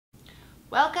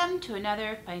Welcome to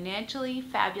another financially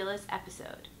fabulous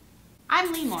episode.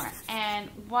 I'm Limor, and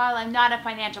while I'm not a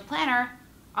financial planner,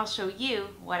 I'll show you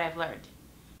what I've learned.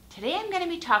 Today I'm going to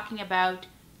be talking about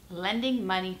lending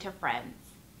money to friends.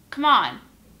 Come on,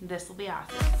 this will be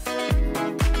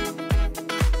awesome.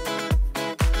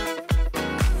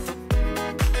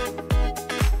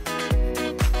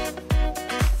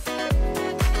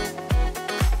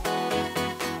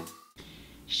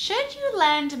 Should you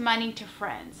lend money to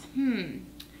friends?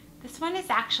 This one is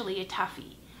actually a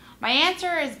toughie. My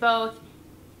answer is both,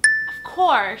 of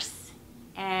course,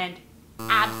 and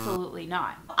absolutely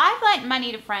not. I've lent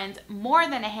money to friends more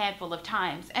than a handful of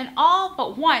times, and all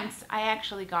but once I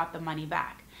actually got the money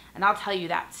back. And I'll tell you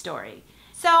that story.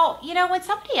 So, when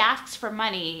somebody asks for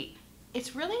money,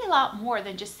 it's really a lot more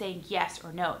than just saying yes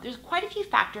or no. There's quite a few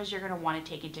factors you're going to want to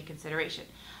take into consideration.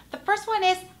 The first one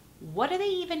is, what do they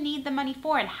even need the money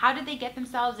for, and how did they get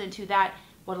themselves into that,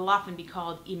 what will often be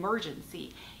called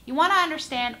emergency? You want to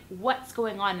understand what's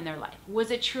going on in their life. Was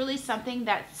it truly something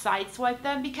that sideswiped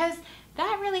them? Because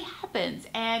that really happens,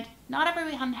 and not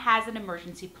everyone has an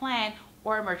emergency plan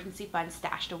or emergency fund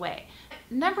stashed away.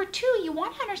 Number two, you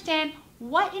want to understand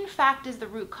what in fact is the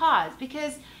root cause,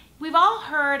 because we've all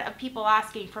heard of people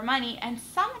asking for money, and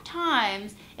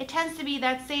sometimes it tends to be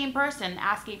that same person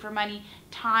asking for money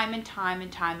time and time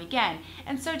and time again.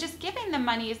 And so just giving them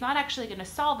money is not actually going to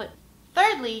solve it.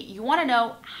 Thirdly, you want to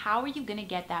know, how are you going to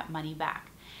get that money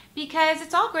back? Because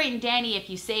it's all great and dandy if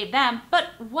you save them, but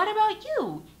what about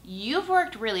you? You've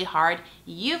worked really hard,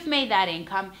 you've made that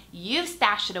income, you've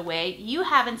stashed it away, you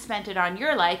haven't spent it on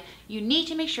your life. You need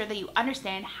to make sure that you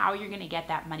understand how you're going to get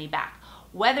that money back.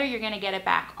 Whether you're going to get it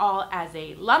back all as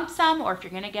a lump sum, or if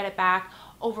you're going to get it back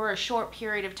over a short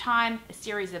period of time, a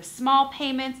series of small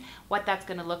payments, what that's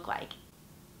going to look like.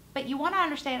 But you want to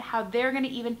understand how they're going to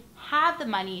even have the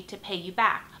money to pay you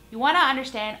back. You want to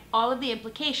understand all of the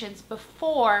implications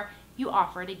before you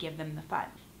offer to give them the fund.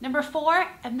 Number four,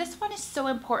 and this one is so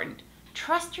important,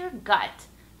 trust your gut.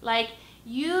 Like,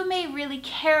 you may really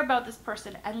care about this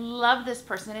person and love this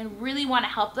person and really want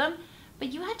to help them,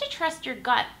 but you have to trust your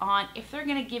gut on if they're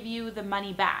going to give you the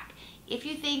money back. If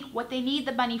you think what they need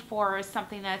the money for is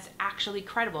something that's actually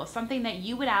credible, something that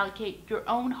you would allocate your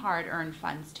own hard-earned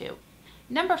funds to.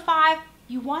 Number five,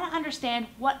 you want to understand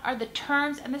what are the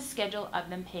terms and the schedule of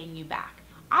them paying you back.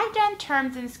 I've done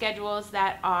terms and schedules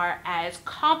that are as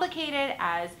complicated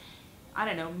as,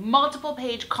 multiple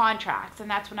page contracts,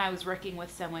 and that's when I was working with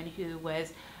someone who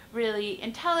was really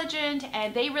intelligent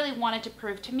and they really wanted to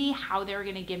prove to me how they were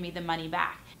going to give me the money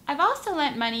back. I've also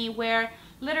lent money where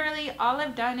literally all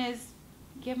I've done is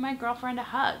give my girlfriend a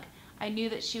hug. I knew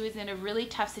that she was in a really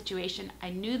tough situation.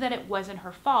 I knew that it wasn't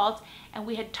her fault, and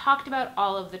we had talked about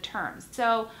all of the terms.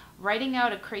 So writing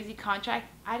out a crazy contract,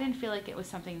 I didn't feel like it was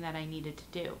something that I needed to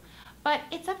do. But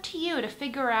it's up to you to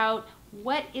figure out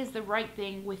what is the right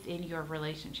thing within your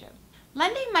relationship.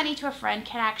 Lending money to a friend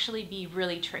can actually be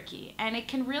really tricky, and it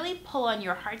can really pull on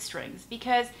your heartstrings,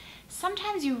 because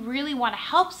sometimes you really want to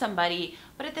help somebody,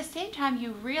 but at the same time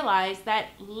you realize that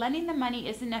lending the money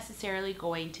isn't necessarily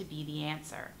going to be the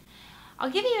answer. I'll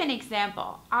give you an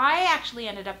example. I actually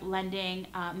ended up lending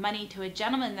money to a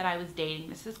gentleman that I was dating.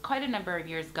 This is quite a number of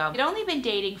years ago. We'd only been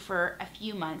dating for a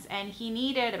few months, and he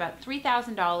needed about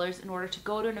 $3,000 in order to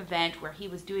go to an event where he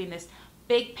was doing this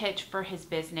big pitch for his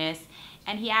business,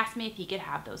 and he asked me if he could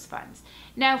have those funds.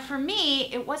 Now, for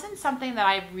me, it wasn't something that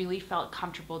I really felt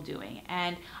comfortable doing,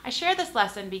 and I share this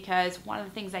lesson because one of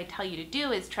the things I tell you to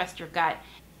do is trust your gut.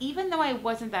 Even though I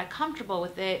wasn't that comfortable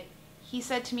with it, he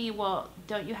said to me, "Well,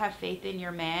 don't you have faith in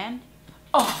your man?"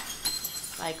 Oh,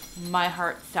 like my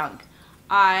heart sunk.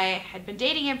 I had been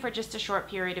dating him for just a short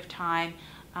period of time,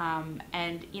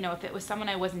 and if it was someone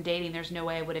I wasn't dating, there's no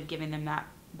way I would have given them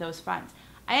those funds.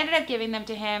 I ended up giving them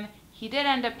to him. He did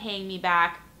end up paying me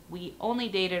back. We only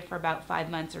dated for about 5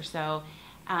 months or so.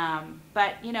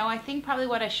 But I think probably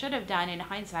what I should have done in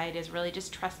hindsight is really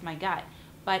just trust my gut.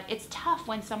 But it's tough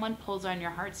when someone pulls on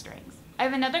your heartstrings. I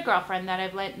have another girlfriend that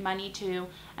I've lent money to,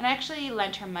 and I actually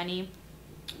lent her money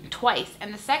twice.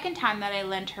 And the second time that I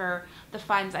lent her the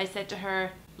funds, I said to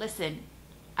her, "Listen,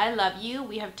 I love you.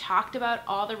 We have talked about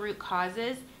all the root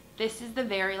causes. This is the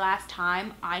very last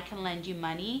time I can lend you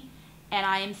money, and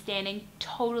I am standing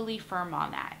totally firm on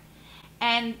that."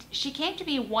 And she came to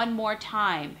me one more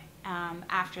time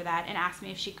after that and asked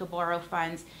me if she could borrow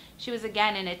funds. She was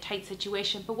again in a tight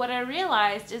situation, but what I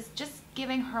realized is just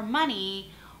giving her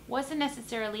money wasn't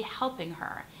necessarily helping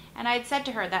her. And I had said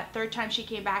to her that third time she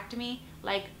came back to me,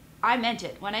 like, I meant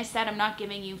it. When I said I'm not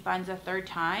giving you funds a third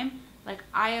time, like,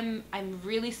 I'm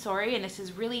really sorry, and this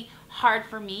is really hard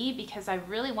for me because I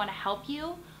really want to help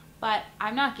you, but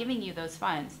I'm not giving you those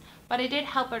funds. But I did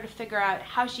help her to figure out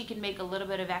how she could make a little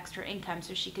bit of extra income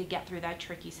so she could get through that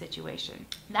tricky situation.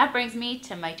 That brings me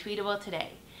to my tweetable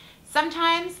today.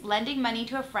 Sometimes lending money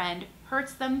to a friend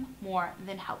hurts them more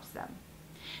than helps them.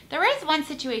 There is one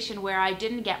situation where I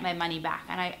didn't get my money back,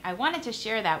 and I wanted to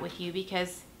share that with you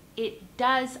because it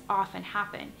does often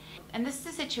happen. And this is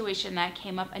a situation that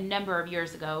came up a number of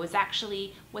years ago. It was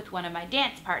actually with one of my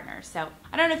dance partners. So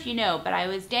I don't know if you know, but I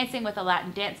was dancing with a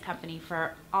Latin dance company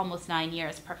for almost 9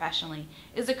 years professionally.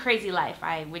 It was a crazy life.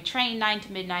 I would train 9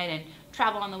 to midnight and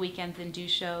travel on the weekends and do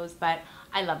shows, but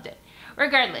I loved it.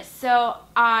 Regardless, so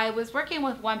I was working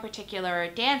with one particular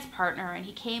dance partner, and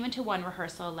he came into one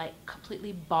rehearsal like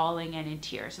completely bawling and in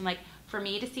tears. And like for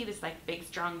me to see this like big,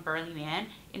 strong, burly man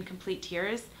in complete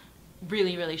tears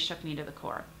really, really shook me to the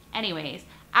core. Anyways,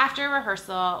 after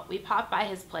rehearsal, we popped by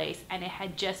his place, and it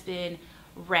had just been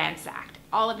ransacked.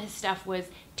 All of his stuff was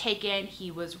taken. He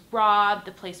was robbed.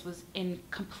 The place was in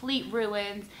complete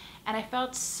ruins, and I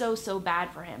felt so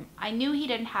bad for him. I knew he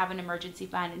didn't have an emergency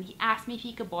fund, and he asked me if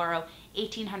he could borrow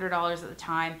 $1,800 at the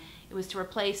time. It was to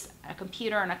replace a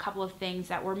computer and a couple of things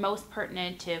that were most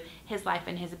pertinent to his life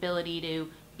and his ability to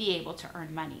be able to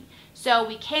earn money. So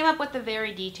we came up with a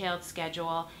very detailed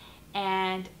schedule,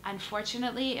 and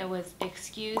unfortunately it was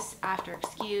excuse after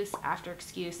excuse after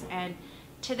excuse, and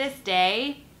to this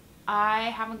day I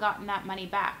haven't gotten that money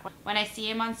back. When I see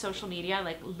him on social media,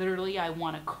 like literally I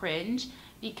want to cringe,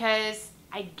 because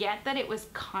I get that it was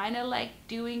kind of like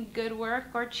doing good work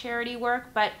or charity work,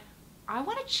 but I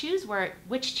want to choose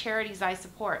which charities I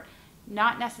support,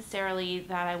 not necessarily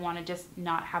that I want to just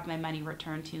not have my money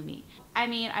returned to me. I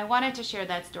mean, I wanted to share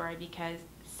that story because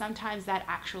sometimes that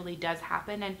actually does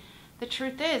happen, and the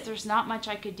truth is there's not much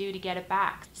I could do to get it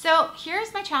back. So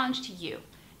here's my challenge to you.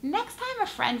 Next time a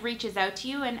friend reaches out to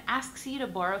you and asks you to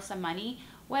borrow some money,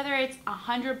 whether it's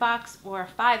 $100 or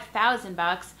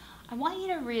 $5,000, I want you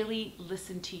to really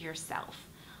listen to yourself.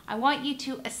 I want you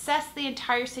to assess the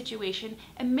entire situation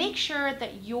and make sure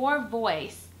that your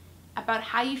voice about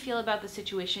how you feel about the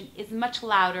situation is much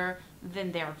louder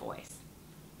than their voice.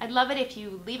 I'd love it if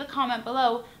you leave a comment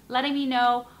below letting me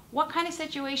know what kind of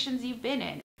situations you've been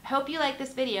in. I hope you like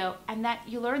this video and that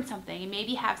you learned something and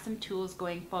maybe have some tools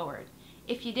going forward.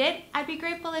 If you did, I'd be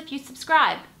grateful if you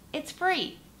subscribe. It's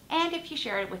free. And if you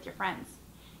share it with your friends.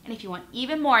 And if you want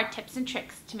even more tips and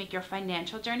tricks to make your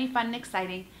financial journey fun and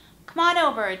exciting, come on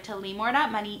over to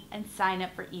limor.money and sign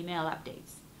up for email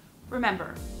updates.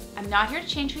 Remember, I'm not here to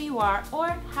change who you are or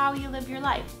how you live your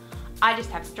life. I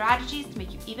just have strategies to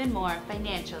make you even more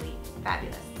financially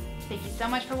fabulous. Thank you so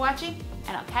much for watching,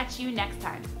 and I'll catch you next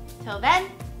time. Till then,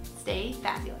 stay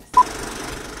fabulous.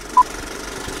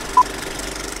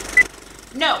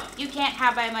 No, you can't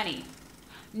have my money.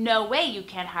 No way you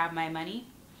can't have my money.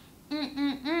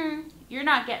 You're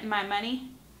not getting my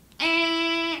money.